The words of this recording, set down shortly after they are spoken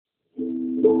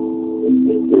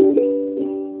Hi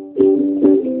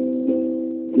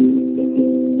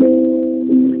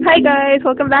guys,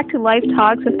 welcome back to Life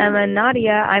Talks with Emma and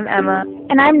Nadia. I'm Emma.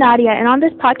 And I'm Nadia, and on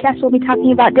this podcast we'll be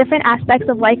talking about different aspects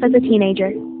of life as a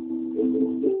teenager.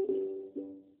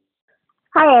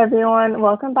 Hi everyone,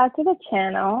 welcome back to the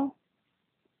channel.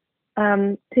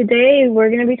 Today we're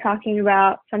going to be talking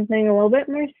about something a little bit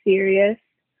more serious.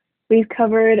 We've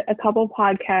covered a couple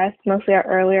podcasts, mostly our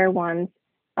earlier ones,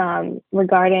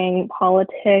 regarding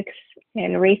politics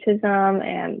and racism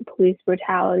and police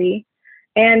brutality.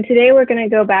 And today we're going to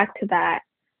go back to that.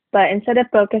 But instead of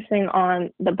focusing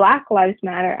on the Black Lives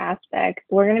Matter aspect,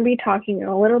 we're going to be talking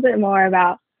a little bit more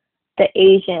about the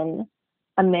Asian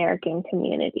American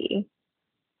community.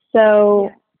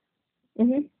 So,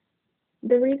 The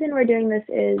reason we're doing this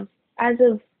is, as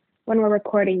of when we're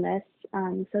recording this,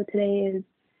 so today is,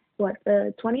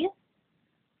 the 20th?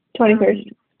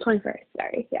 21st. 21st,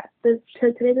 sorry, yeah. So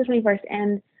today's the 21st,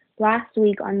 and last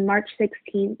week on March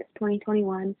 16th,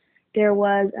 2021, there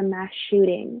was a mass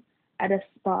shooting at a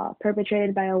spa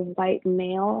perpetrated by a white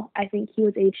male. I think he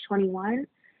was age 21,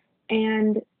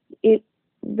 and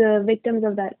the victims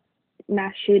of that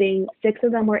mass shooting, 6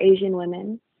 of them were Asian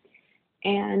women.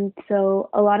 And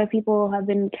so a lot of people have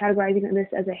been categorizing this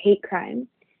as a hate crime,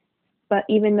 but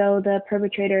even though the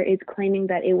perpetrator is claiming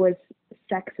that it was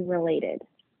sex related.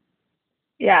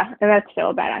 Yeah, and that's still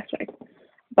a bad aspect.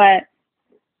 But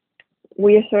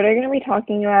we're sort of going to be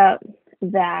talking about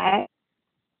that,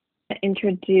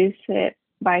 introduce it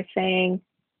by saying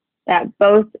that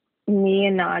both me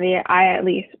and Nadia, at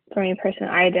least for me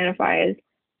personally, I identify as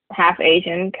half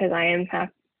Asian because I am half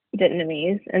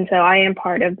Vietnamese, and so I am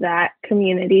part of that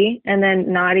community. And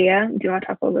then Nadia, do you want to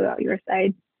talk a little bit about your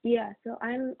side? Yeah, so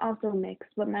I'm also mixed,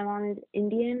 but my mom is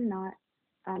Indian, not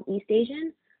East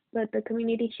Asian. But the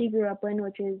community she grew up in,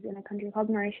 which is in a country called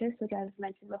Mauritius, which I've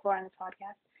mentioned before on this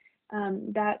podcast,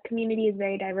 that community is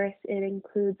very diverse. It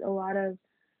includes a lot of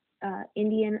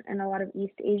Indian and a lot of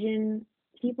East Asian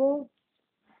people.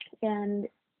 And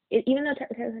even though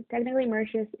technically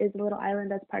Mauritius is a little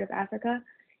island that's part of Africa,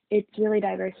 it's really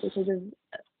diverse because of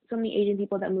so many Asian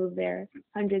people that moved there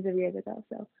hundreds of years ago.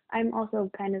 So I'm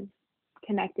also kind of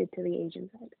connected to the Asian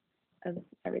side of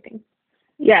everything.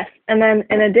 Yes, and then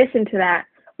in addition to that,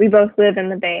 we both live in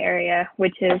the Bay Area,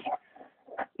 which is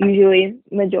usually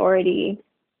majority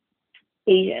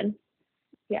Asian.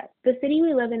 Yeah, the city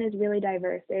we live in is really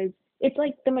diverse. It's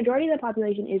like the majority of the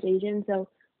population is Asian, so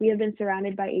we have been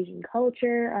surrounded by Asian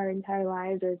culture our entire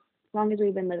lives, as long as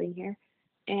we've been living here.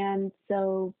 And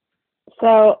so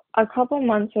a couple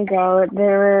months ago,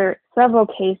 there were several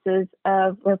cases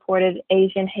of reported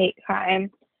Asian hate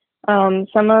crime.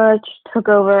 Some of which took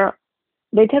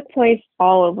place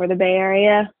all over the Bay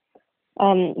Area.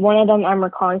 One of them I'm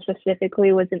recalling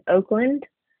specifically was in Oakland,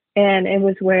 and it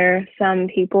was where some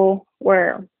people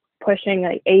were pushing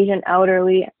like Asian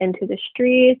elderly into the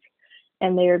streets,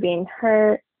 and they were being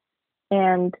hurt,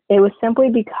 and it was simply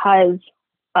because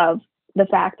of the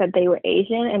fact that they were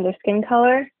Asian and their skin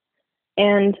color.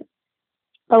 And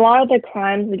a lot of the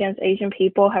crimes against Asian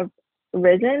people have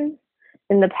risen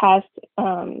in the past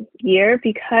year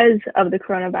because of the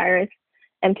coronavirus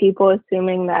and people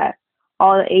assuming that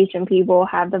all the Asian people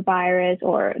have the virus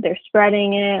or they're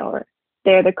spreading it or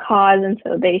they're the cause, and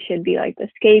so they should be like the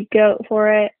scapegoat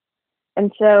for it.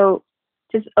 And so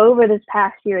just over this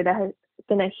past year, there has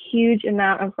been a huge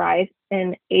amount of rise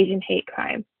in Asian hate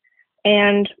crime.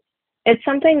 And it's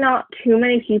something not too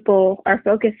many people are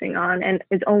focusing on, and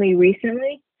is only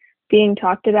recently being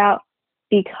talked about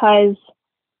because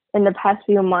in the past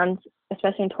few months,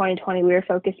 especially in 2020, we were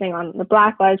focusing on the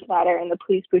Black Lives Matter and the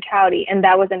police brutality, and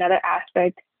that was another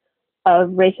aspect of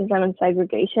racism and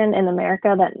segregation in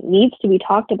America that needs to be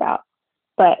talked about.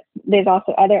 But there's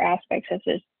also other aspects such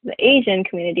as the Asian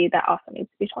community that also needs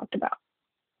to be talked about.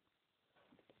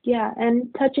 Yeah,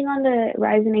 and touching on the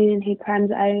rise in Asian hate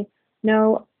crimes, I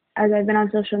know as I've been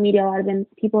on social media, a lot of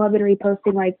people have been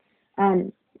reposting like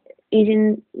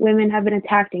Asian women have been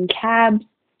attacked in cabs.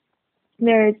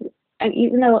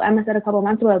 Even though Emma said a couple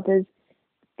months ago,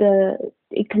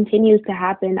 it continues to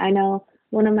happen. I know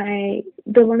one of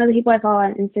the people I follow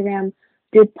on Instagram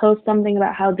did post something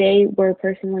about how they were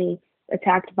personally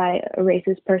attacked by a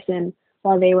racist person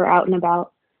while they were out and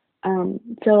about.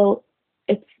 So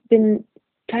it's been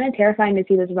kind of terrifying to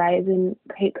see this rise in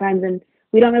hate crimes, and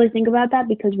we don't really think about that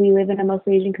because we live in a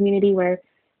mostly Asian community where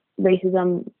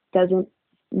racism doesn't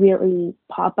really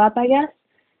pop up, I guess.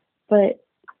 But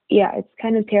yeah, it's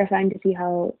kind of terrifying to see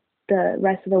how the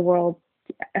rest of the world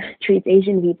treats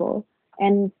Asian people.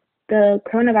 And the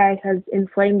coronavirus has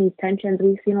inflamed these tensions.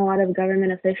 We've seen a lot of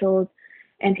government officials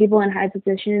and people in high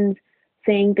positions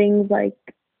saying things like,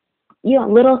 you know,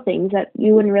 little things that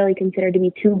you wouldn't really consider to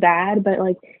be too bad, but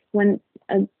like when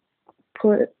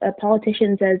a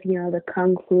politician says, you know, the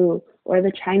Kung flu or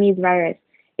the Chinese virus,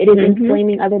 it is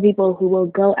inflaming other people who will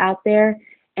go out there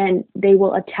and they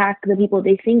will attack the people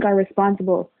they think are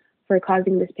responsible for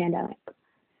causing this pandemic.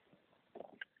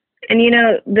 And you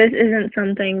know, this isn't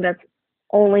something that's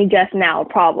only just now a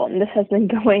problem. This has been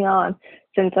going on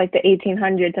since like the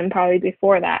 1800s and probably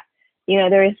before that. You know,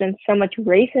 there has been so much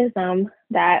racism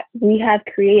that we have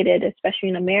created, especially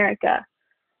in America.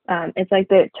 It's like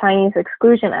the Chinese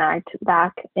Exclusion Act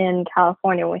back in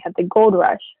California when we had the gold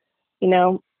rush. You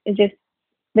know, it just,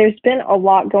 there's been a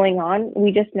lot going on.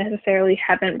 We just necessarily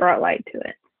haven't brought light to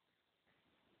it.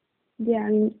 Yeah, I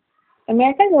mean,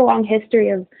 America has a long history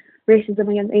of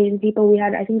racism against Asian people. We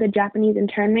had, I think, the Japanese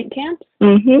internment camps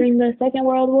during the Second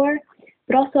World War.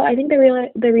 But also, I think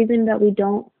the reason that we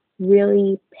don't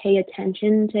really pay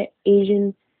attention to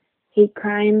Asian hate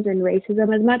crimes and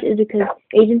racism as much is because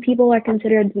Asian people are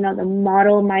considered, you know, the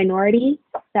model minority,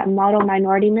 that model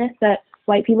minority myth that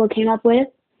white people came up with,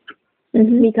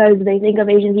 because they think of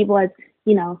Asian people as,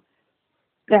 you know,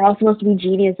 they're all supposed to be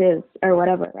geniuses or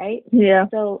whatever, right? Yeah.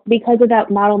 So because of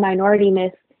that model minority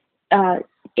myth,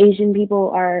 Asian people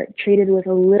are treated with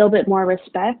a little bit more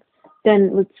respect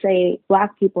than, let's say,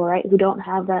 Black people, right, who don't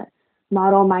have that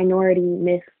model minority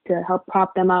myth to help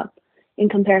prop them up in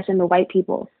comparison to white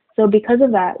people. So because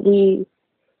of that, we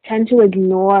tend to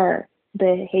ignore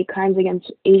the hate crimes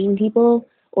against Asian people,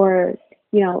 or,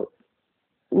 you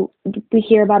know, we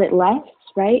hear about it less,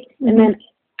 right? And then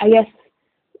I guess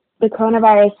the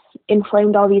coronavirus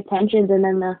inflamed all these tensions, and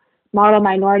then the model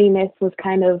minority myth was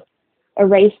kind of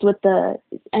erased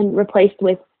and replaced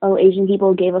with, oh, Asian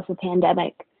people gave us a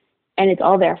pandemic, and it's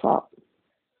all their fault.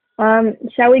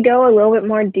 Shall we go a little bit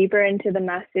more deeper into the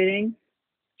mass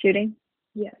shooting?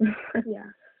 Yeah. Yeah.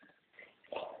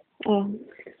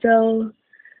 So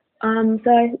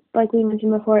like we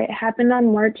mentioned before, it happened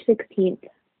on March 16th,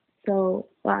 so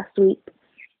last week.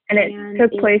 And it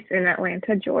took place in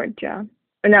Atlanta, Georgia.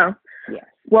 No. Yes.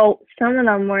 Well, some of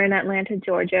them were in Atlanta,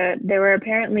 Georgia. There were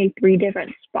apparently 3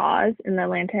 different spas in the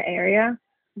Atlanta area.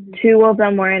 2 of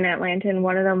them were in Atlanta, and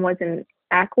one of them was in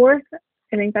Ackworth.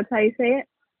 I think that's how you say it.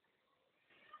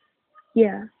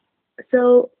 Yeah.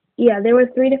 So, yeah, there were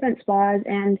 3 different spas,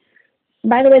 and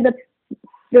by the way,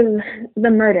 the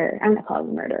murder, I'm going to call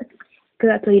it murder, because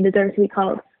that's what he deserves to be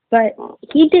called, but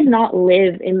he did not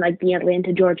live in, like, the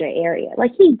Atlanta, Georgia area.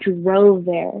 Like, he drove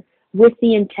there with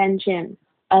the intention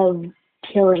of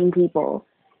killing people.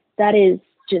 That is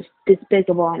just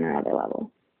despicable on another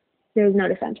level. There's no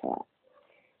defense for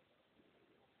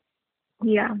that.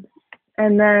 Yeah.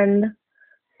 And then,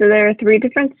 so there are 3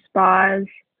 different spas,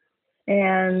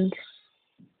 and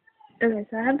okay,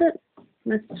 so I have the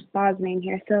spa's name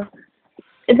here. So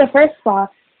in the first spa,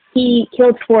 he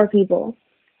killed 4 people,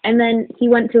 and then he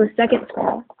went to a second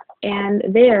spa, and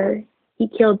there he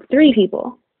killed 3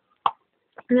 people.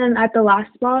 And then at the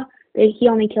last spa, he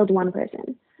only killed 1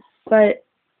 person. But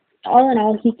all in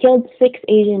all, he killed 6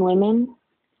 Asian women.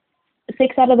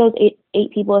 6 out of those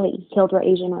 8 people that he killed were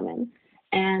Asian women.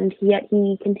 And yet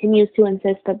he continues to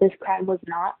insist that this crime was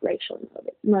not racially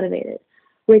motivated,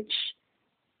 which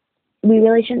we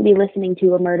really shouldn't be listening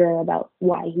to a murderer about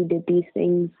why he did these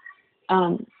things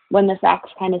when the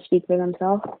facts kind of speak for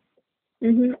themselves.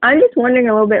 I'm just wondering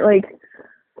a little bit, like,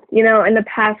 you know, in the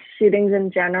past, shootings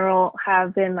in general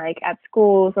have been like at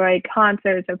schools or like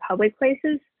concerts or public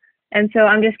places. And so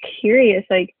I'm just curious,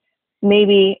 like,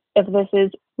 maybe if this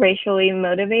is racially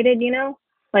motivated, you know,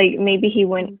 like maybe he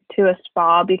went to a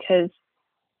spa because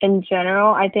in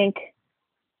general, I think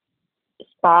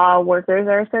spa workers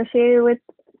are associated with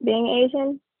being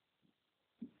Asian.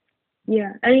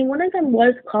 Yeah, I mean, one of them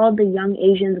was called the Young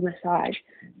Asians Massage.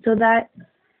 So that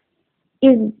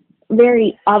is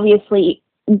very obviously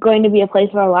going to be a place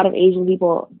where a lot of Asian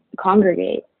people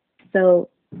congregate. So,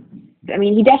 I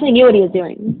mean, he definitely knew what he was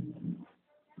doing.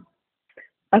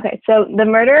 Okay, so the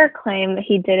murderer claimed that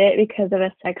he did it because of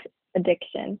a sex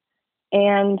addiction.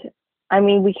 And, I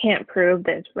mean, we can't prove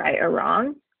this right or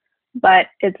wrong, but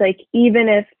it's like, even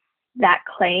if that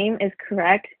claim is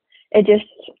correct, it just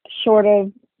sort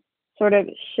of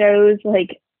shows,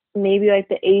 like, maybe, like,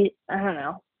 I don't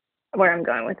know where I'm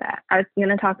going with that. I was going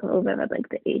to talk a little bit about, like,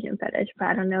 the Asian fetish, but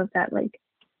I don't know if that, like,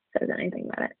 says anything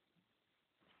about it.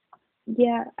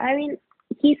 Yeah, I mean,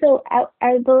 the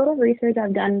little research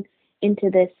I've done into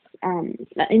this,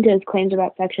 into his claims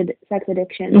about sex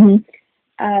addiction.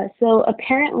 So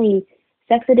apparently,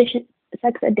 sex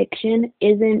addiction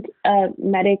isn't a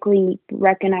medically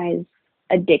recognized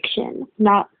addiction.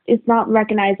 It's not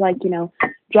recognized like,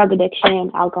 drug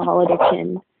addiction, alcohol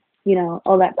addiction,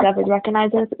 all that stuff is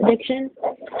recognized as addiction.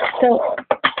 So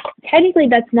technically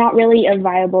that's not really a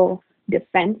viable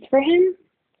defense for him.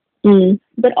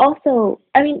 But also,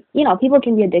 I mean, people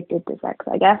can be addicted to sex,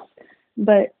 I guess,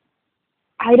 but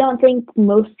I don't think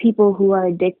most people who are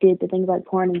addicted to things like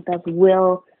porn and stuff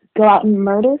will go out and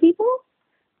murder people,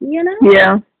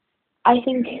 Yeah. I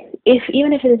think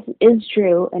even if it is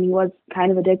true and he was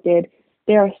kind of addicted,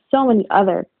 there are so many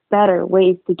other better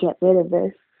ways to get rid of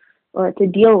this or to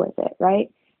deal with it, right?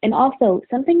 And also,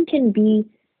 something can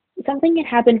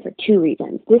happen for two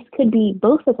reasons. This could be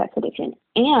both a sex addiction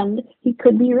and he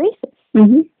could be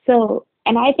racist. So,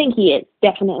 and I think he is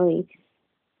definitely,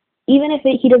 even if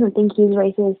he doesn't think he's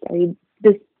racist or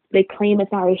they claim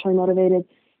it's not racially motivated,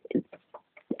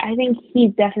 I think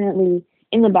he's definitely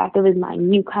in the back of his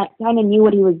mind, kind of knew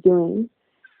what he was doing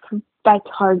by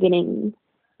targeting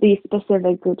these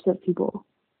specific groups of people.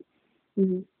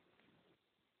 You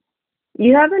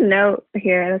have a note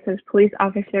here that says police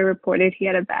officer reported he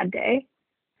had a bad day.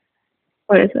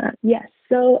 What is that? Yes.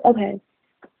 So, okay.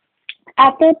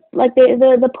 At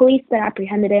the police that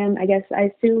apprehended him, I guess,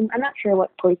 I'm not sure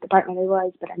what police department it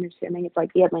was, but I'm assuming it's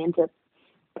like the Atlanta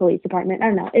Police Department. I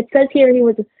don't know. It says here he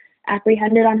was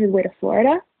apprehended on his way to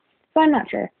Florida, so I'm not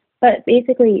sure. But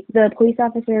basically, the police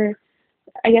officer,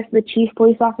 I guess the chief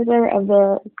police officer of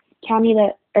the county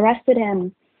that arrested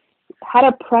him, had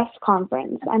a press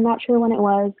conference. I'm not sure when it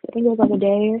was. I think it was like a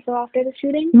day or so after the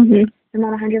shooting. I'm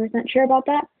not 100% sure about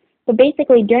that. But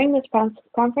basically, during this press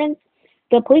conference,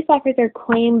 the police officer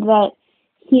claimed that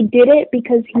he did it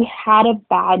because he had a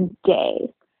bad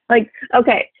day. Like,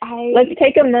 okay, let's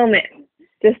take a moment.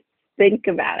 Just think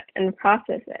about it and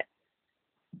process it.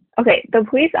 Okay, the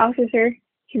police officer,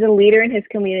 he's a leader in his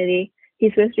community.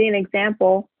 He's supposed to be an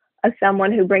example of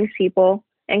someone who brings people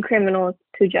and criminals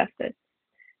to justice.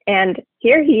 And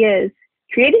here he is,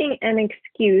 creating an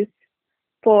excuse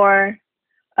for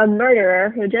a murderer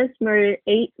who just murdered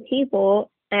 8 people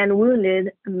and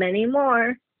wounded many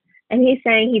more. And he's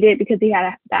saying he did it because he had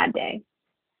a bad day.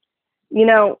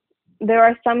 There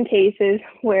are some cases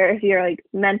where if you're like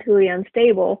mentally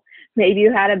unstable, maybe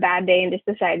you had a bad day and just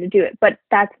decided to do it. But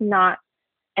that's not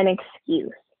an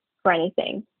excuse for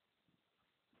anything.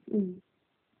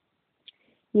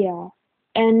 Yeah.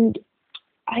 And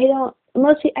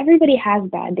everybody has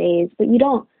bad days, but you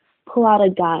don't pull out a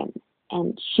gun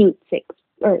and shoot 8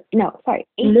 more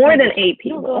than 8 people.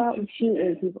 You don't go out and shoot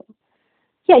 8 people.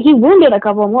 Yeah, he wounded a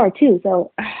couple more too,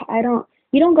 so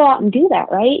you don't go out and do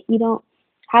that, right? You don't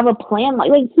have a plan.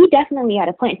 Like he definitely had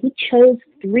a plan. He chose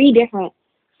 3 different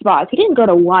spots. He didn't go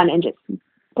to one and just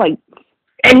and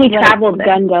he traveled there.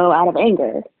 Gun go out of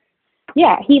anger.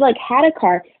 Yeah, he had a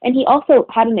car, and he also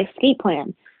had an escape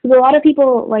plan. Because a lot of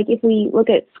people, if we look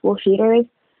at school shooters,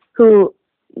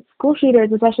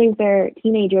 especially if they're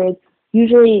teenagers,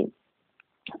 usually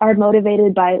are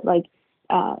motivated by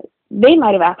they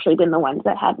might have actually been the ones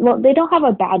that they don't have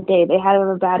a bad day. They have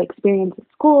a bad experience at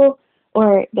school,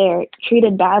 or they're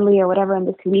treated badly or whatever, and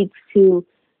this leads to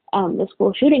the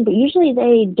school shooting. But usually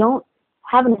they don't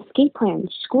have an escape plan.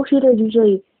 School shooters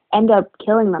usually end up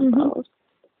killing themselves.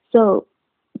 So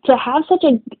to have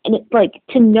to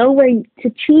know to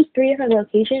choose 3 different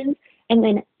locations and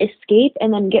then escape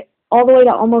and then get all the way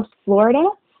to almost Florida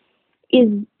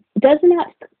does not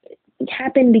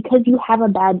happen because you have a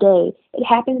bad day. It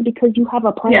happens because you have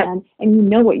a plan and you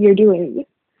know what you're doing.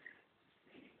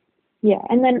 Yeah,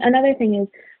 and then another thing is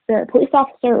the police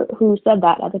officer who said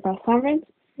that at the press conference,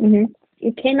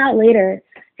 it came out later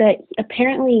that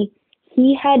apparently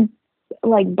he had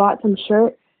bought some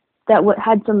shirt that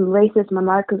had some racist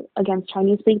remarks against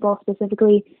Chinese people,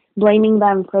 specifically blaming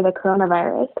them for the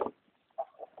coronavirus.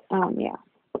 Yeah.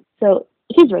 So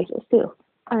he's racist too.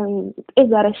 I mean, is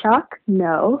that a shock?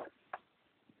 No.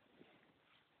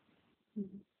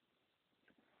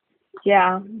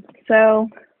 Yeah. So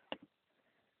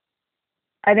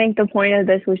I think the point of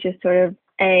this was just sort of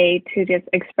to just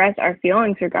express our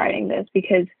feelings regarding this,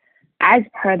 because as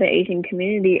part of the Asian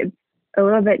community, it's a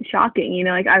little bit shocking.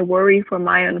 I worry for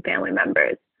my own family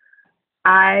members.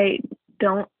 I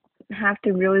don't have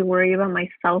to really worry about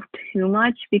myself too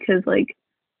much because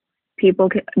people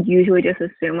usually just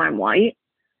assume I'm white,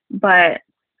 but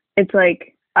it's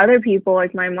other people,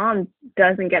 my mom,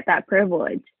 doesn't get that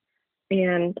privilege,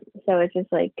 and so it's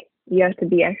just you have to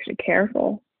be extra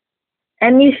careful.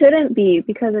 And you shouldn't be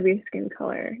because of your skin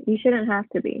color. You shouldn't have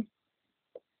to be.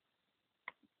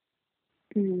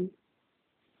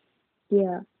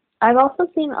 Yeah. I've also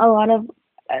seen a lot of,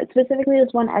 specifically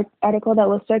this one article that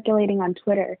was circulating on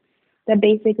Twitter that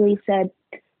basically said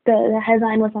the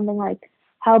headline was something like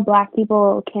how Black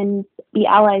people can be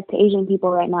allies to Asian people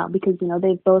right now because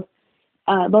they've both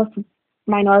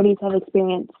minorities have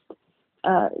experienced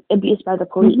abuse by the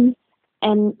police. Mm-hmm.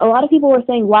 And a lot of people were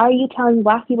saying, why are you telling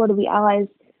Black people to be allies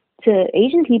to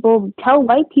Asian people? Tell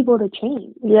white people to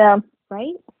change. Yeah.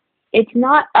 Right? It's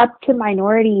not up to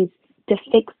minorities to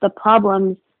fix the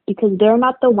problems because they're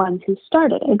not the ones who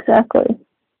started it. Exactly.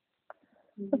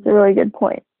 That's a really good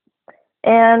point.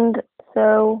 And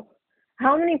so,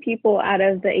 how many people out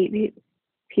of the 8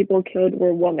 people killed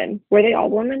were women? Were they all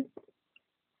women?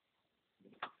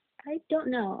 I don't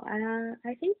know.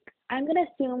 I think I'm gonna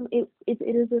assume it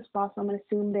is this fall, so I'm gonna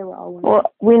assume they were all women.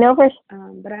 Well, we know for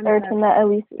but I'm certain that at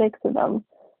least 6 of them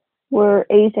were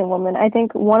Asian women. I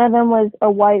think one of them was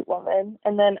a white woman,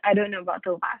 and then I don't know about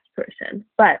the last person.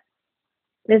 But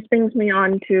this brings me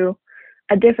on to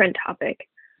a different topic,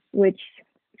 which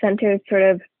centers sort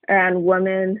of around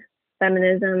women,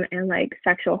 feminism, and like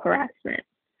sexual harassment.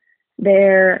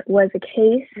 There was a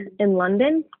case in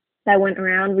London that went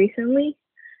around recently,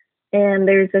 and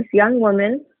there's this young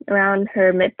woman around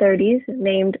her mid-30s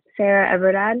named Sarah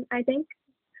Everard, I think.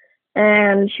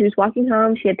 And she was walking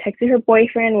home. She had texted her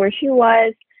boyfriend where she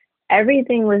was.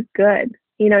 Everything was good.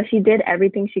 She did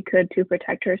everything she could to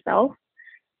protect herself.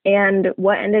 And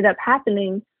what ended up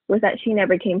happening was that she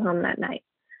never came home that night.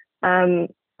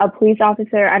 A police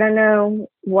officer, I don't know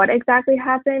what exactly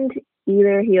happened.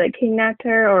 Either he kidnapped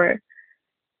her or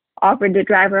offered to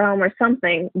drive her home or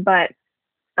something. But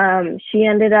she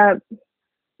ended up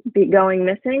going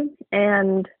missing.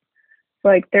 And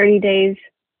for 30 days,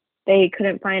 they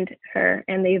couldn't find her,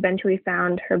 and they eventually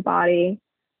found her body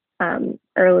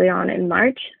early on in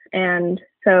March. And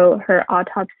so her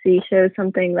autopsy shows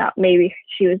something that maybe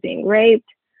she was being raped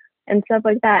and stuff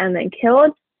like that and then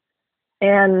killed.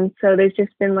 And so there's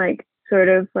just been sort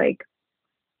of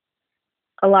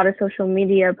a lot of social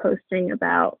media posting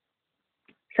about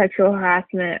sexual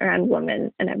harassment around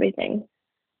women and everything.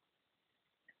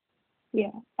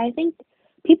 Yeah, I think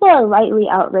people are rightly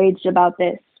outraged about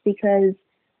this because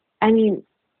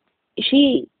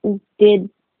she did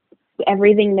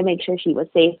everything to make sure she was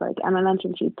safe. Like Emma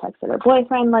mentioned, she texted her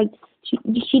boyfriend. She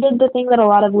did the thing that a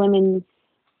lot of women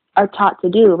are taught to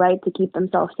do, right, to keep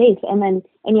themselves safe. And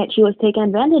yet she was taken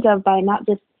advantage of by not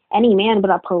just any man,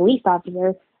 but a police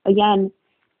officer. Again,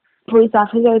 police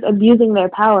officers abusing their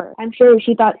power. I'm sure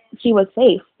she thought she was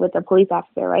safe with a police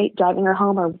officer, right, driving her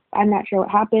home, or I'm not sure what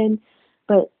happened,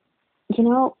 but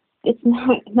it's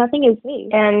not. Nothing is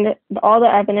safe. And all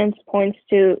the evidence points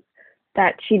to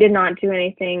that she did not do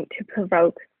anything to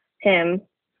provoke him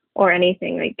or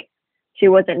anything. She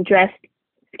wasn't dressed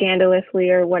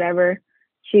scandalously or whatever.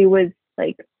 She was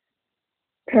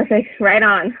perfect, right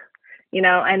on,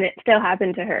 and it still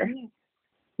happened to her.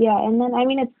 Yeah, and then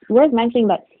it's worth mentioning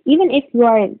that even if you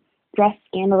are dressed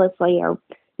scandalously, or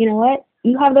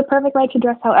you have the perfect right to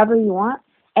dress however you want,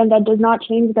 and that does not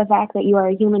change the fact that you are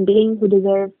a human being who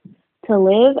deserves to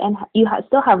live, and you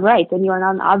still have rights, and you are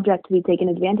not an object to be taken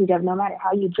advantage of, no matter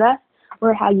how you dress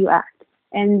or how you act.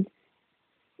 And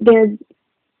there's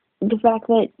the fact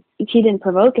that she didn't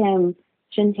provoke him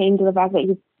shouldn't change the fact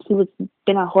that he was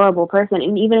been a horrible person.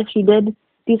 And even if she did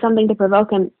do something to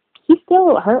provoke him, he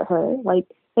still hurt her.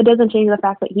 It doesn't change the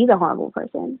fact that he's a horrible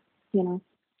person. Mhm.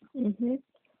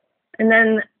 And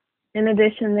then, in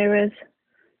addition, there was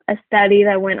a study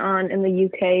that went on in the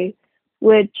UK,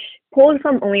 which pulled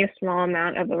from only a small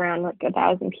amount of around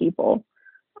 1,000 people,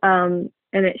 and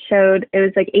it showed it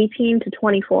was 18 to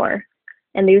 24,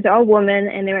 and these are all women,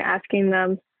 and they were asking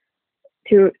them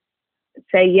to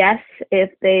say yes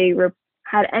if they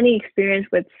had any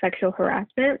experience with sexual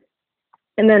harassment,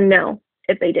 and then no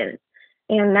if they didn't.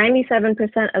 And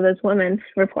 97% of those women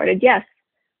reported yes.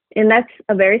 And that's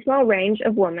a very small range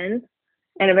of women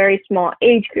and a very small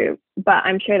age group. But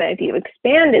I'm sure that if you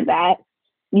expanded that,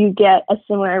 you get a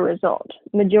similar result.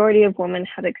 Majority of women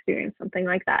have experienced something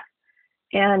like that.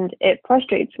 And it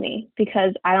frustrates me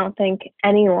because I don't think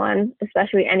anyone,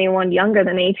 especially anyone younger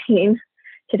than 18,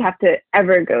 should have to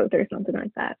ever go through something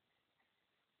like that.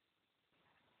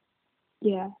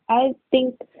 Yeah, I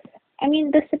think,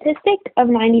 the statistic of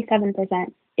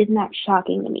 97% is not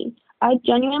shocking to me. I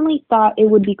genuinely thought it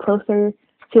would be closer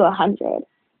to 100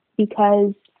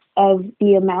 because of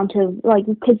the amount of,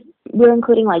 because we're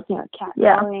including,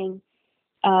 catcalling,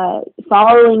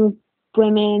 following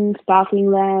women,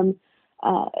 stalking them,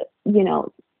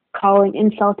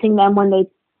 insulting them when they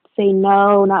say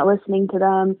no, not listening to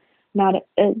them, not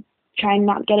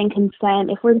getting consent.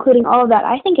 If we're including all of that,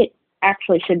 I think it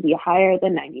actually should be higher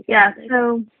than 90%. Yeah,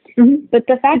 so... Mm-hmm. But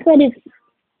the fact that it's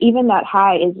even that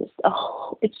high is just,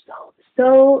 it's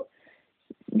so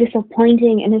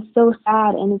disappointing, and it's so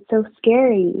sad, and it's so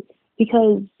scary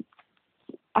because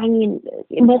I mean,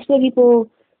 most of the people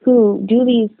who do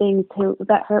these things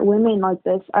that hurt women like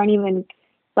this aren't even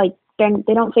like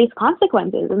they don't face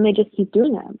consequences, and they just keep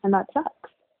doing them, and that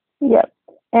sucks. Yep.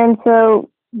 And so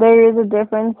there is a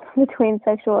difference between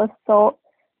sexual assault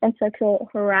and sexual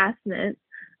harassment.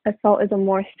 Assault is a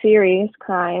more serious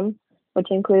crime, which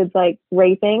includes like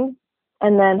raping,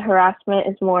 and then harassment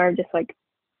is more just like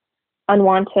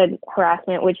unwanted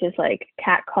harassment, which is like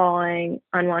catcalling,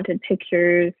 unwanted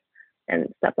pictures,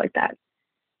 and stuff like that.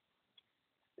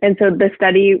 And so the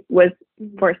study was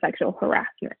for sexual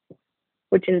harassment,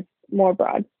 which is more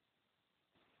broad.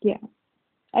 Yeah,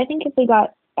 I think if we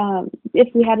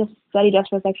had a study just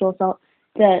for sexual assault,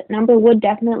 the number would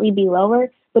definitely be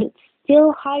lower, but it's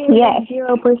still higher than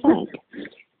 0%,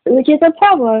 which is a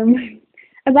problem.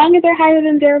 As long as they're higher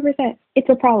than 0%, it's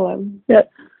a problem.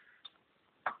 Yep.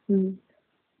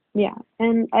 Yeah,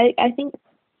 and I think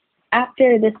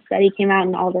after this study came out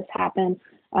and all this happened,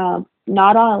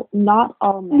 not all men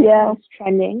was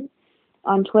trending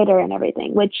on Twitter and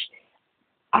everything, which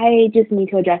I just need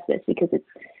to address this because it's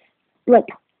like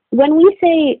when we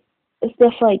say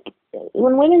stuff like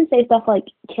when women say stuff like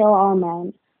kill all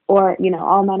men or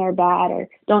all men are bad or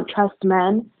don't trust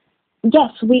men,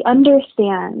 yes, we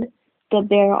understand that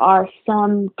there are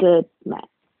some good men.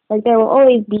 Like there will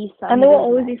always be some, and there will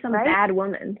always be some bad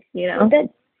women, Yeah,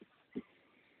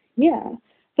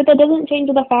 but that doesn't change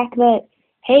the fact that,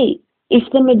 hey, if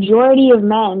the majority of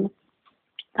men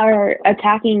are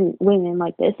attacking women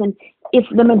like this, and if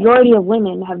the majority of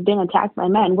women have been attacked by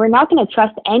men, we're not going to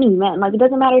trust any men. Like, it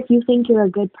doesn't matter if you think you're a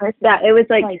good person. Yeah, it was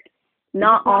like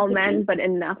not all men, but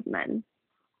enough men.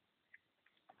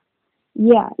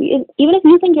 Yeah, even if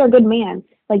you think you're a good man,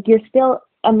 like, you're still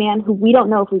a man who we don't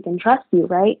know if we can trust you,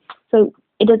 right? So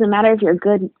it doesn't matter if you're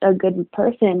a good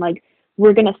person. Like,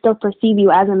 we're going to still perceive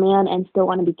you as a man and still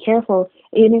want to be careful.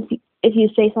 Even if you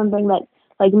say something that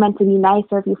like meant to be nice,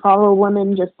 or if you follow a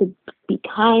woman just to be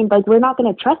kind, like we're not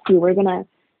going to trust you. We're going to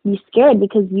be scared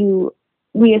because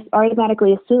we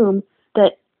automatically assume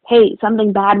that, hey,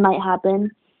 something bad might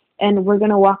happen, and we're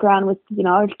going to walk around with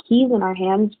our keys in our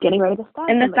hands getting ready to stab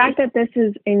And the somebody. fact that this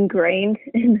is ingrained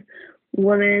in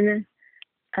women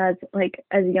as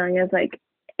young as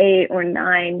 8 or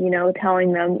 9,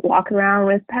 telling them walk around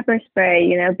with pepper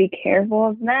spray, be careful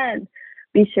of men,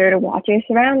 be sure to watch your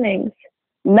surroundings.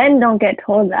 Men don't get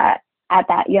told that at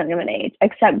that young of an age,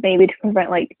 except maybe to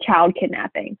prevent child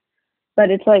kidnapping. But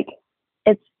it's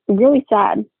really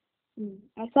sad.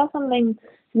 I saw somebody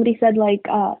said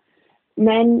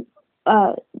men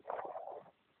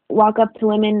walk up to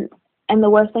women, and the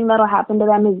worst thing that'll happen to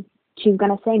them is she's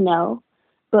gonna say no.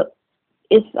 But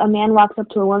if a man walks up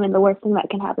to a woman, the worst thing that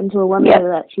can happen to a woman is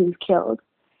that she's killed.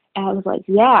 And I was like,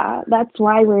 yeah, that's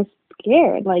why we're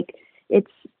scared. Like,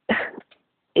 it's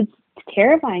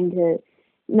terrifying to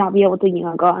not be able to,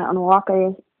 go out on a walk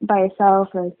by yourself,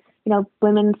 or,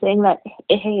 women saying that,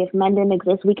 hey, if men didn't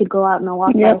exist, we could go out on a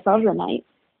walk by ourselves at night,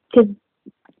 because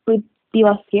we'd be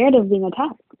less scared of being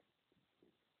attacked.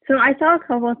 So I saw a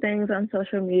couple of things on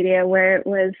social media where it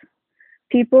was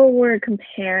people were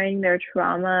comparing their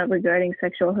trauma regarding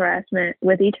sexual harassment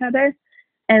with each other,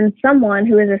 and someone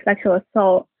who is a sexual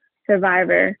assault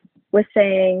survivor was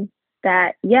saying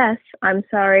that, yes, I'm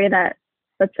sorry that,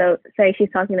 let's say she's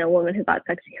talking to a woman who got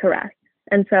sexually harassed,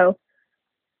 and so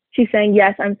she's saying,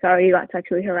 yes, I'm sorry you got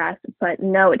sexually harassed, but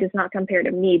no, it does not compare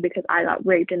to me because I got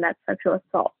raped and that's sexual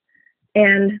assault.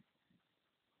 And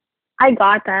I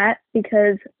got that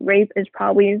because rape is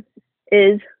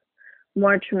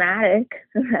more traumatic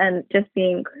than just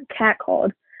being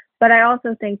catcalled. But I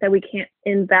also think that we can't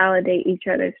invalidate each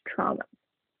other's trauma.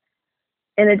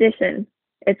 In addition,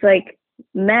 it's like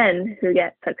men who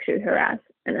get sexually harassed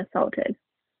and assaulted.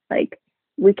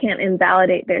 We can't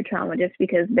invalidate their trauma just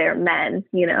because they're men,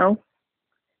 So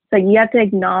you have to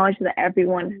acknowledge that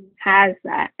everyone has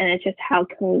that, and it's just how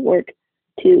can we work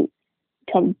to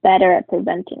become better at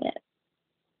preventing it.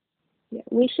 Yeah,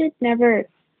 we should never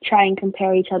try and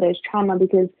compare each other's trauma,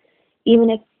 because even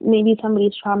if maybe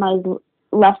somebody's trauma is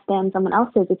less than someone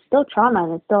else's, it's still trauma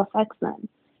and it still affects them.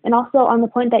 And also on the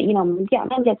point that,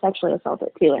 men get sexually assaulted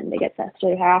too, and they get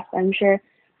sexually harassed, I'm sure,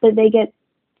 but they get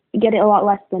it a lot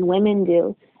less than women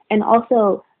do. And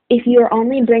also, if you're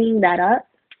only bringing that up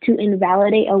to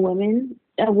invalidate a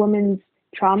woman's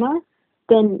trauma,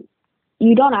 then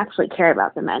you don't actually care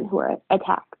about the men who are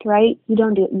attacked, right? You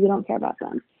don't care about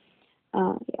them.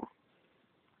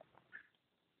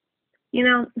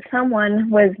 Someone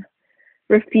was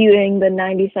refuting the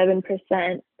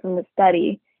 97% from the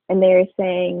study, and they were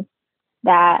saying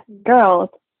that girls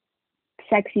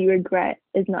sex you regret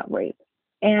is not rape.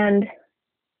 And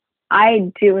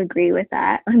I do agree with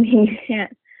that. I mean, you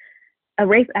can't, a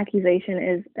rape accusation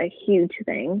is a huge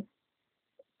thing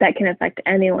that can affect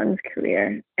anyone's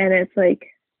career. And it's like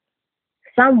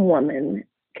some women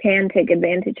can take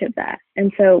advantage of that.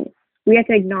 And so we have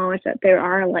to acknowledge that there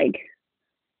are like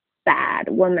bad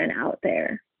women out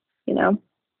there, you know?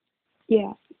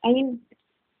 Yeah. I mean,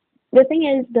 the thing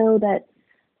is, though, that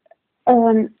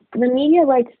the media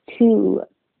likes to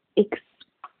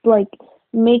like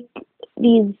make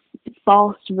these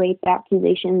false rape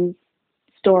accusations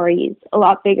stories a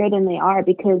lot bigger than they are,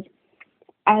 because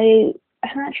I'm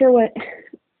not sure what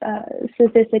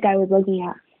statistic I was looking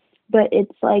at, but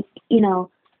it's like, you know,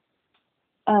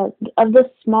 of the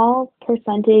small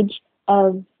percentage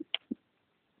of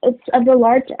the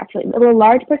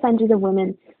large percentage of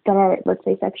women that are, let's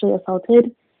say, sexually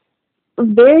assaulted, a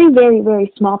very, very,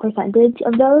 very small percentage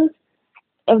of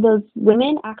those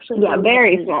women actually,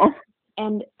 very small,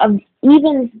 and an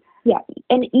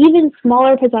even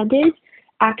smaller percentage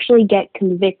actually get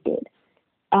convicted,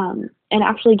 and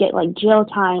actually get like jail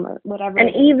time or whatever.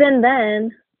 And even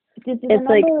then, it's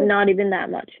like not even that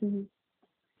much.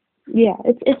 Yeah,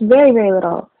 it's very, very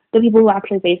little, the people who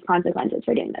actually face consequences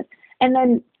for doing this. And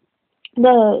then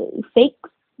the fake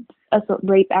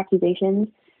rape accusations,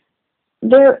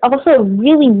 they're also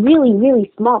really, really,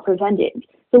 really small percentage.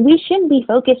 So we shouldn't be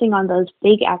focusing on those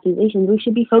fake accusations. We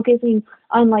should be focusing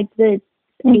on like the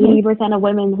 80% of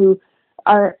women who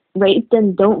are raped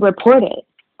and don't report it,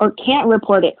 or can't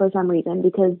report it for some reason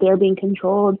because they're being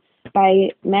controlled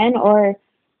by men, or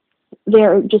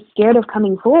they're just scared of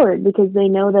coming forward because they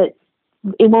know that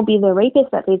it won't be the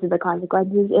rapist that faces the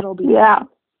consequences. It'll be I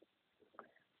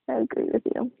agree with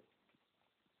you.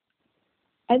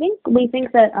 I think we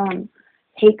think that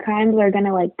hate crimes are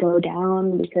gonna like go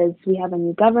down because we have a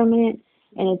new government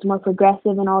and it's more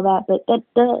progressive and all that, but that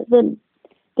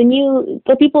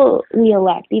the people we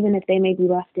elect, even if they may be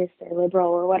leftist or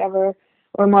liberal or whatever,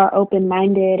 or more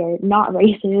open-minded or not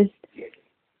racist,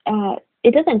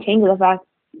 it doesn't change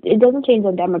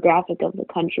the demographic of the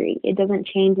country. It doesn't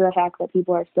change the fact that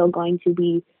people are still going to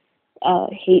be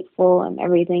hateful and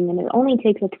everything, and it only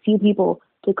takes a few people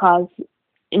to cause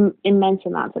immense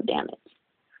amounts of damage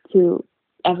to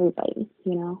everybody,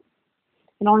 you know.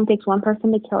 It only takes one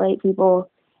person to kill 8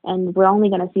 people, and we're only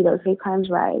going to see those hate crimes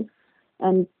rise.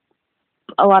 And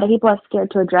a lot of people are scared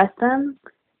to address them,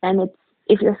 and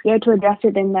if you're scared to address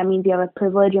it, then that means you have a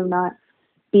privilege of not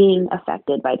being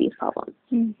affected by these problems.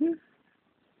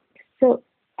 So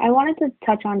I wanted to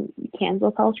touch on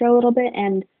cancel culture a little bit,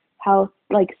 and how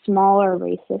like smaller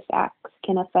racist acts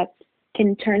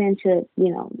can turn into, you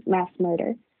know, mass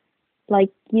murder.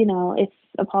 Like, you know, if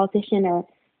a politician or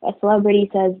a celebrity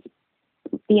says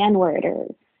the N-word, or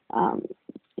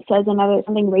says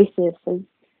something racist,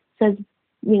 says,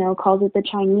 you know, calls it the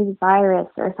Chinese virus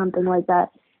or something like that,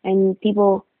 and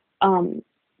people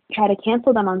try to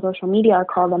cancel them on social media or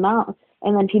call them out,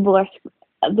 and then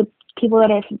the people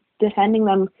that are defending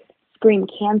them scream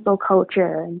cancel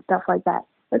culture and stuff like that.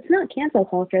 That's not cancel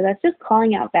culture. That's just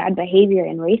calling out bad behavior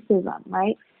and racism,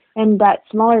 right? And that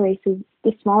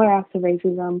the smaller acts of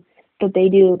racism that they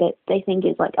do, that they think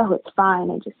is like, oh, it's fine,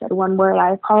 I just said one word,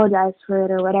 I apologize for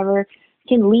it, or whatever,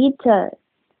 can lead to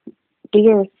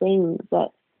bigger things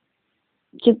that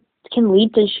can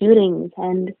lead to shootings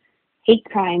and hate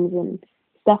crimes and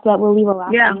stuff that will leave a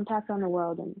lasting impact on the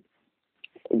world.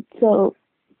 And so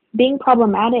being quote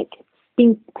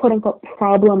unquote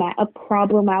a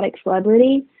problematic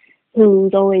celebrity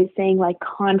who's always saying like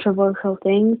controversial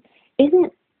things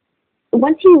isn't,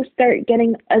 once you start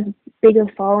getting as big a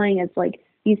following as like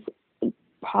these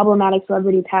problematic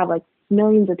celebrities have, like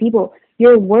millions of people,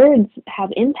 your words have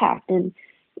impact. And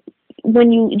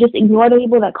when you just ignore the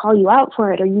people that call you out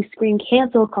for it, or you scream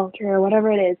cancel culture or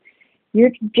whatever it is,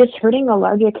 you're just hurting a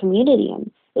larger community.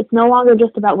 And it's no longer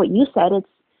just about what you said, it's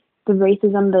the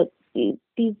racism that the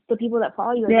people that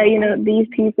follow you. Yeah, you know, these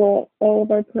people, all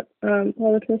of our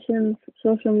politicians,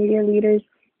 social media leaders,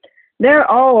 they're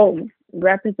all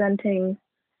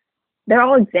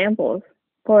examples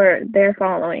for their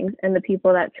followings and the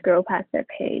people that scroll past their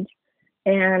page.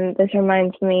 And this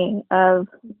reminds me of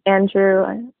Andrew,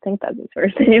 I think that's his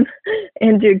first name,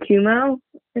 Andrew Cuomo,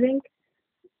 I think.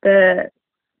 Andrew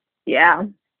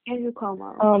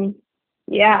Cuomo. So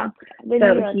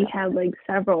he had like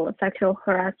several sexual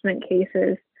harassment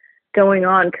cases going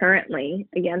on currently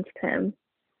against him.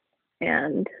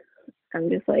 And I'm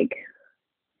just like,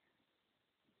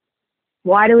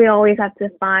 why do we always have to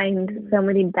find so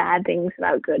many bad things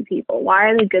about good people? Why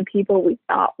are the good people we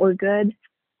thought were good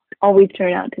always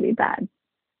turn out to be bad?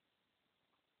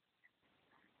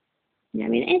 Yeah, I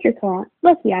mean, Andrew Cuomo,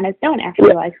 let's be honest, no one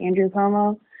actually likes Andrew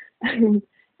Cuomo.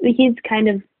 He's kind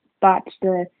of botched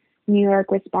the New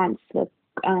York response to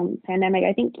the pandemic.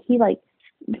 I think he like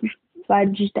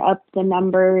fudged up the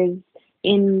numbers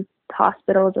in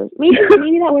hospitals. Or maybe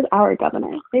that was our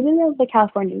governor. Maybe that was the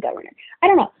Californian governor. I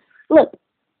don't know. Look,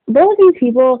 both of these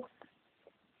people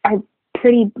are are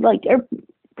pretty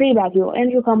bad people.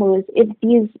 Andrew Cuomo is, if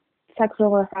these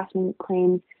sexual harassment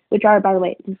claims, which are, by the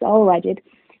way, this is all alleged,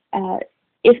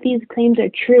 if these claims are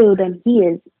true, then he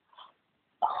is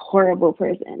a horrible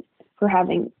person for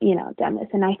having, done this.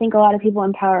 And I think a lot of people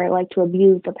in power like to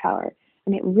abuse the power,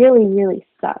 and it really, really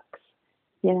sucks,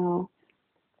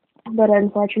 But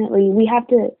unfortunately, we have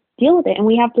to deal with it, and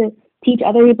we have to teach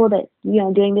other people that,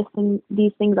 doing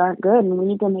these things aren't good, and we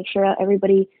need to make sure that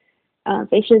everybody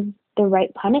faces the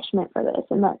right punishment for this,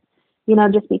 and that,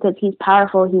 just because he's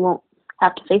powerful, he won't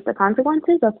have to face the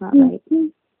consequences. That's not right.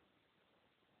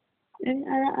 And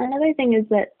another thing is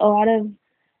that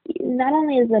not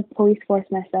only is the police force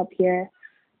messed up here,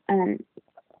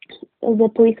 the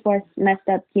police force messed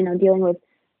up, dealing with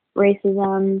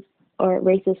racism or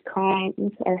racist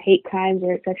crimes or hate crimes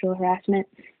or sexual harassment.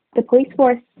 The police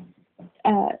force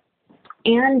and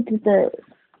the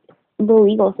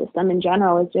legal system in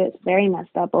general is just very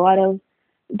messed up. A lot of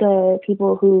the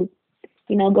people who,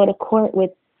 go to court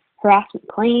with harassment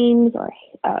claims or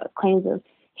claims of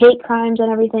hate crimes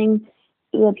and everything,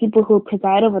 the people who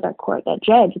preside over that court, that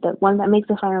judge, the one that makes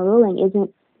the final ruling,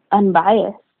 isn't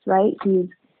unbiased, right? He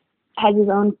has his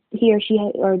own, he or she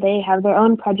or they have their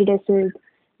own prejudices.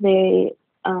 They,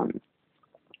 a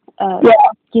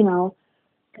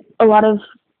lot of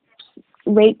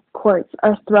rape courts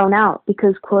are thrown out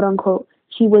because, quote unquote,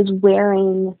 she was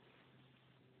wearing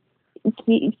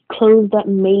clothes that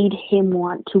made him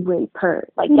want to rape her.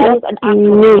 Like, that is an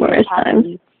actual numerous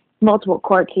times. Multiple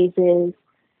court cases.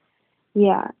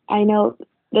 Yeah, I know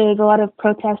there's a lot of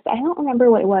protests. I don't remember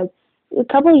what it was. A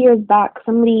couple of years back,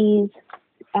 a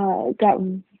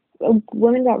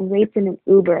woman got raped in an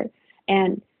Uber,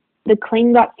 and the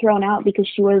claim got thrown out because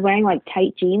she was wearing like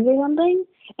tight jeans or something,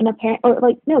 and she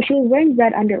was wearing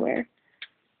red underwear.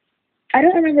 I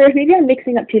don't remember. Maybe I'm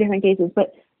mixing up two different cases,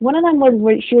 but one of them was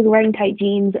where she was wearing tight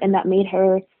jeans, and that made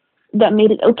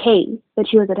it okay that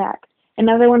she was attacked.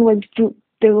 Another one was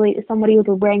somebody was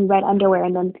wearing red underwear,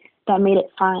 and then that made it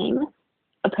fine,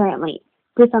 apparently,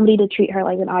 for somebody to treat her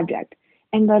like an object.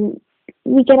 And then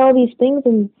we get all these things,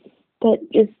 and that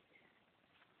just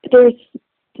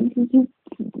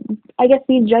I guess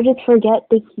these judges forget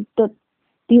that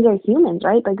these are humans,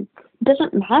 right? Like, it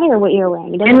doesn't matter what you're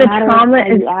wearing. It doesn't matter how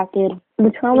you acted. The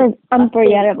trauma is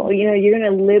unforgettable. You're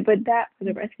going to live with that for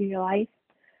the rest of your life.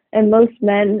 And most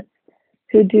men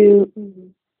who do,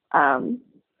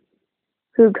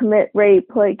 who commit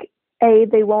rape, like, A,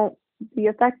 they won't be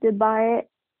affected by it.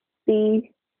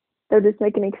 B, they'll just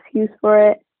make an excuse for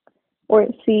it. Or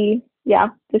C,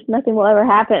 just nothing will ever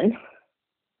happen.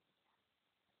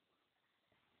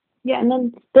 Yeah, and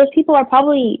then those people are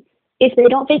probably, if they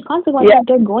don't face consequences,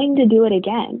 they're going to do it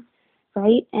again,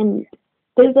 right? And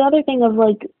there's the other thing of,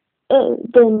 like, the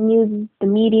news, the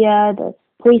media, the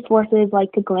police forces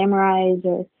like to glamorize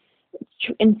or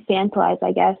infantilize,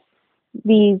 I guess,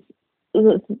 these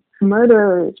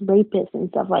murderers, rapists, and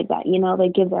stuff like that. They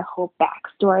give their whole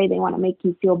backstory. They want to make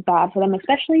you feel bad for them,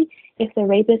 especially if the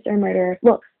rapist or murderer,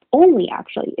 well, only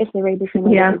actually if the rapist or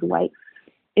murderer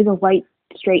is a white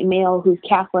straight male who's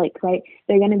Catholic, right?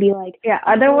 They're gonna be like,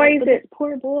 otherwise this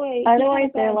poor boy. Otherwise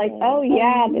they're like,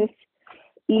 this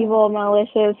evil,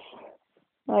 malicious,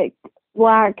 like,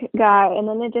 black guy, and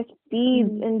then it just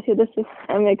feeds into the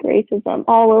systemic racism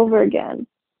all over again.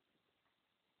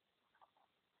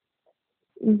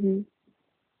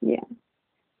 Yeah.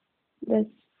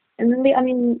 And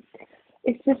then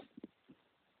it's just,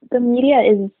 the media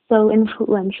is so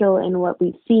influential in what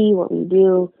we see, what we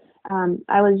do.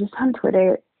 I was just on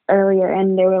Twitter earlier,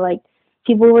 and they were like,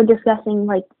 people were discussing,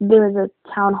 like, there was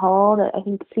a town hall that I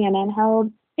think CNN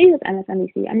held, maybe it was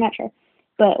MSNBC, I'm not sure,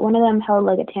 but one of them held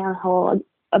like a town hall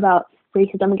about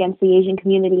racism against the Asian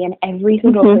community, and every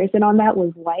single person on that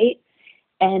was white.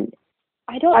 And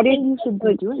I don't think you should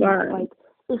be doing that. Like,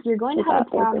 if you're going to have a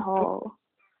town hall,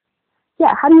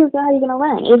 how are you gonna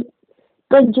learn?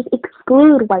 Like, just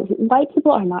exclude white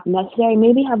people are not necessary.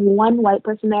 Maybe have one white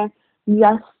person there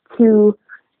just to,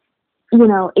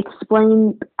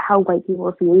 explain how white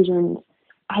people see Asians.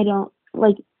 I don't,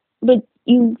 like, but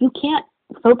you can't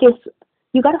focus,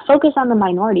 you gotta focus on the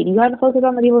minority. You gotta focus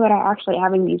on the people that are actually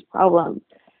having these problems.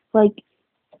 Like,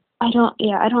 I don't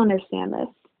understand this.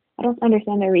 I don't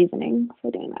understand their reasoning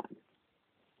for doing that.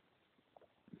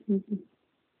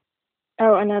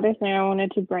 Oh, another thing I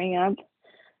wanted to bring up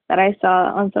that I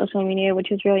saw on social media,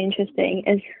 which is really interesting,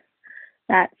 is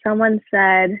that someone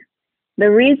said the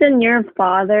reason your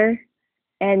father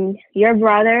and your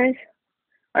brothers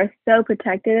are so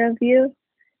protective of you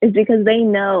is because they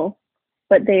know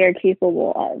what they are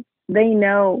capable of. They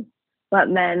know what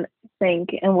men think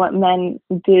and what men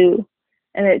do.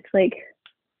 And it's like,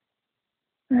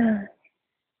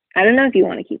 I don't know if you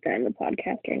want to keep that in the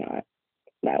podcast or not.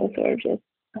 That was sort of just.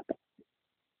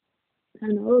 I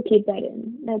don't know, we'll keep that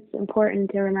in. That's important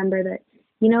to remember that,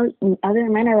 you know, other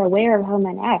men are aware of how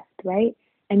men act, right?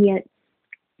 And yet,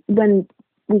 when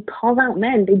we call out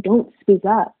men, they don't speak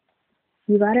up.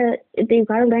 They've gotta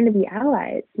learn to be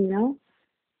allies, you know?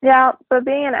 Yeah, but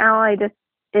being an ally just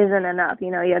isn't enough.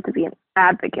 You know, you have to be an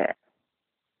advocate.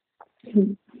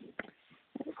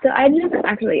 So I'm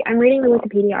reading the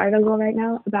Wikipedia article right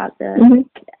now about the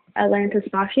Atlanta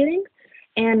spa shooting,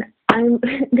 and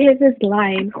there's this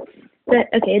line that,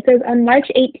 it says on March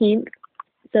 18th,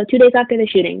 so 2 days after the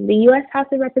shooting, the U.S. House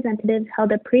of Representatives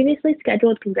held a previously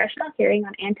scheduled congressional hearing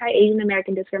on anti-Asian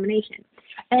American discrimination.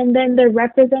 And then the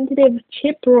Representative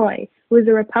Chip Roy, who is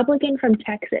a Republican from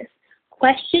Texas,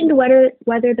 questioned whether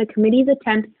the committee's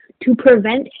attempt to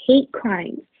prevent hate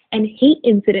crimes and hate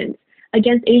incidents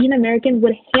against Asian Americans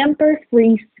would hamper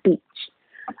free speech.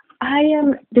 I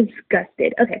am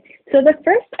disgusted. Okay, so the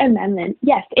First Amendment,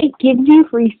 yes, it gives you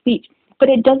free speech, but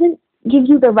it doesn't give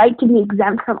you the right to be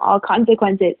exempt from all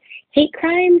consequences. Hate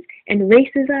crimes and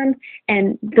racism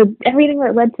and everything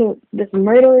that led to this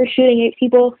murderer shooting 8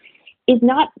 people does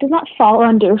not fall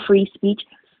under free speech.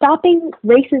 Stopping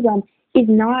racism is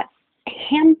not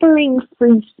hampering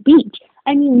free speech.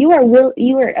 I mean, you are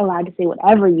allowed to say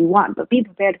whatever you want, but be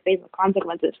prepared to face the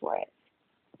consequences for it.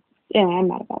 Yeah, I'm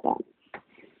mad about that.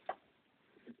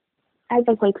 As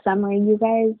a quick summary, you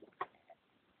guys,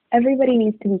 everybody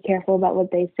needs to be careful about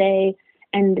what they say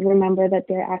and remember that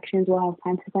their actions will have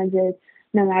consequences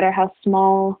no matter how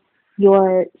small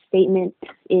your statement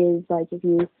is. Like, if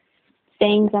you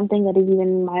saying something that is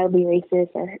even mildly racist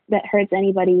or that hurts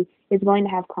anybody is going to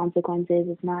have consequences.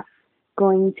 It's not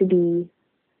going to be,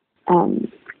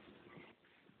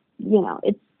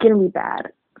 it's going to be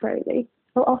bad for everybody.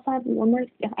 Oh, also, I have one more.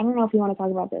 I don't know if you want to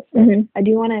talk about this. But I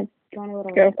do want to go on a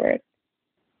little. Go for it.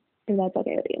 If that's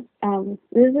okay with you.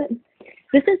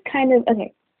 This is kind of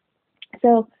okay.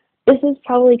 So this is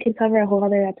probably could cover a whole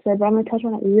other episode, but I'm gonna touch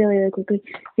on it really, really quickly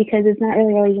because it's not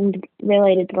really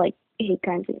related to like hate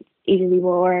crimes against Asian people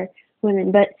or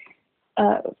women. But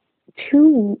 1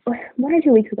 or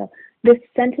 2 weeks ago, this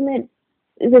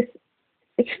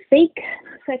fake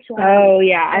sexuality. Oh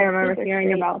yeah, I remember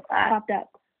hearing about that. Popped up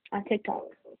on TikTok.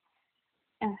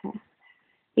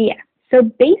 Yeah. So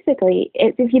basically,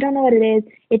 if you don't know what it is,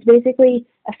 it's basically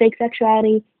a fake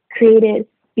sexuality created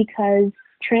because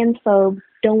transphobes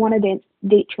don't want to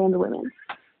date trans women.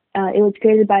 It was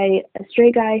created by a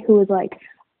straight guy who was like,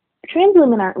 trans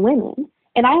women aren't women,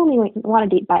 and I only want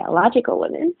to date biological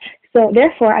women. So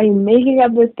therefore, I am making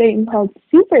up this thing called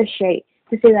super straight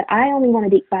to say that I only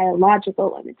want to date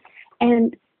biological women.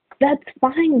 And that's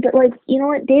fine, but like, you know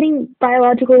what? Dating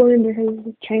biological women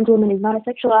versus trans women is not a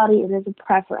sexuality, it is a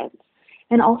preference.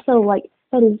 And also, like,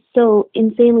 that is so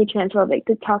insanely transphobic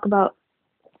to talk about,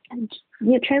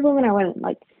 trans women are women.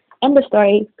 Like, end of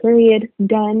story, period,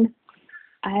 done.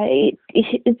 And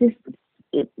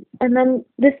then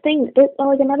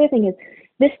another thing is,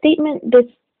 this statement, this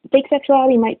fake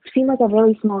sexuality might seem like a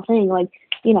really small thing. Like,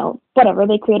 whatever,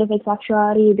 they create a fake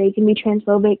sexuality, they can be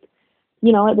transphobic,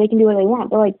 they can do what they want.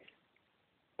 But, like,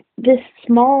 this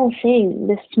small thing,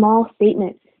 this small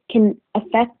statement can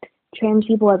affect trans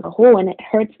people as a whole, and it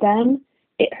hurts them.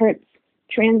 It hurts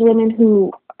trans women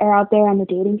who are out there on the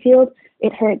dating field.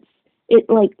 It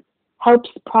helps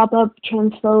prop up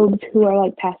transphobes who are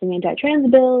like passing anti-trans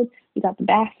bills. We got the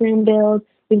bathroom bills.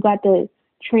 We've got the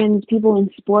trans people in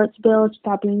sports bills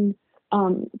stopping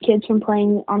kids from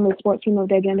playing on the sports team of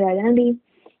their gender identity.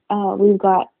 We've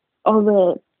got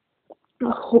all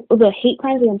the hate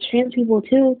crimes against trans people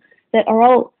too that are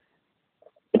all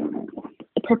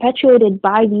perpetuated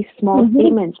by these small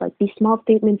statements, like these small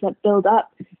statements that build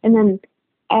up. And then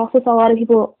I also saw a lot of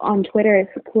people on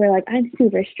Twitter who are like, I'm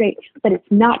super straight, but it's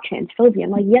not transphobia.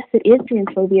 I'm like, yes, it is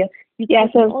transphobia. Yeah,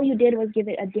 so all you did was give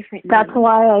it a different name. That's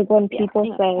why, like, when people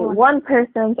say one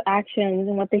person's actions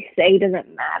and what they say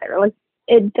doesn't matter, like,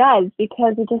 it does,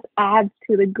 because it just adds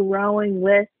to the growing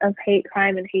list of hate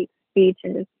crime and hate speech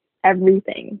and just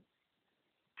everything.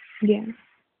 Yeah.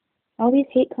 All these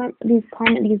these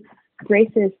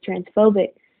racist,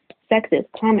 transphobic, sexist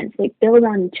comments, they build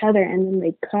on each other and then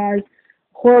they cause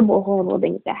horrible, horrible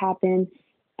things to happen.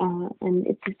 And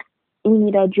it's just, we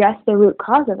need to address the root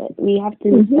cause of it. We have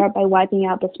to start by wiping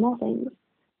out the small things.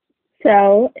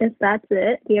 So, if that's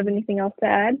it, do you have anything else to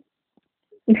add?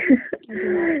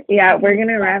 Yeah, we're going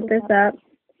to wrap this up.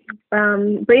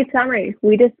 Brief summary.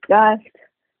 We discussed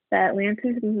the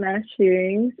Atlanta mass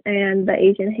shootings and the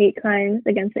Asian hate crimes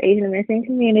against the Asian American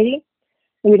community.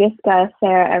 We discussed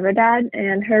Sarah Everard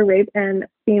and her rape and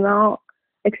female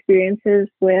experiences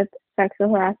with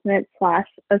sexual harassment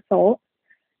 / assault.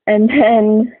 And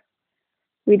then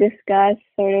we discussed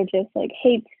sort of just like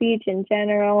hate speech in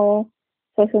general,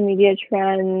 social media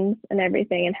trends, and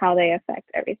everything, and how they affect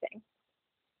everything.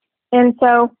 And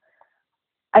so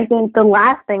I think the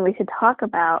last thing we should talk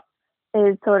about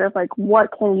is sort of like,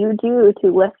 what can you do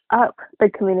to lift up the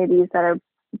communities that are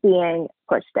being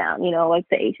pushed down, like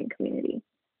the Asian community.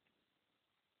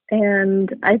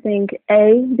 And I think,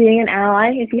 being an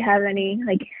ally, if you have any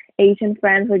like Asian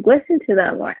friends, like listen to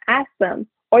them or ask them,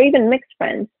 or even mixed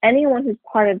friends, anyone who's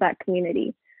part of that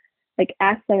community, like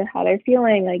ask them how they're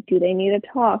feeling, like do they need to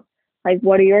talk, like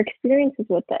what are your experiences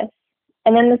with this?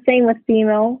 And then the same with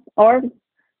female or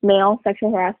male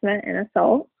sexual harassment and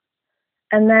assault.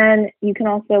 And then you can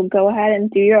also go ahead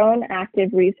and do your own active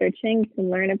researching. You can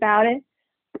learn about it,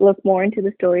 look more into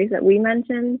the stories that we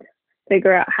mentioned,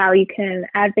 figure out how you can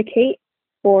advocate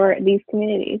for these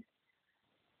communities.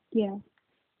 Yeah.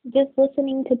 Just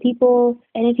listening to people,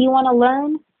 and if you want to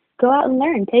learn, go out and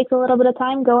learn. Take a little bit of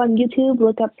time, go on YouTube,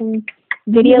 look up some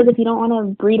videos if you don't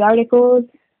want to read articles.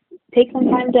 Take some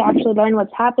time to actually learn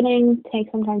what's happening.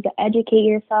 Take some time to educate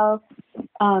yourself.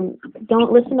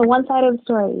 Don't listen to one side of the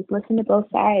story. Listen to both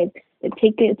sides.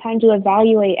 Take the time to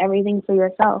evaluate everything for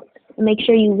yourself and make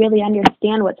sure you really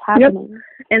understand what's happening. Yep.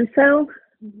 And so,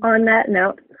 on that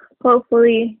note,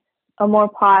 hopefully a more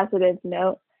positive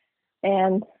note,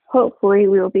 and hopefully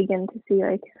we will begin to see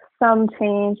like some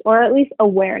change or at least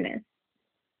awareness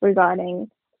regarding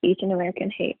Asian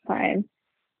American hate crime.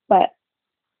 But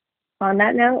on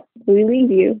that note, we leave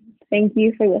you. Thank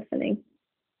you for listening.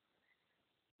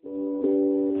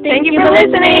 Thank you for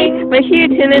listening. Make sure you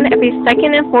tune in every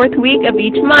second and fourth week of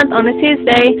each month on a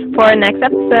Tuesday for our next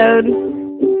episode.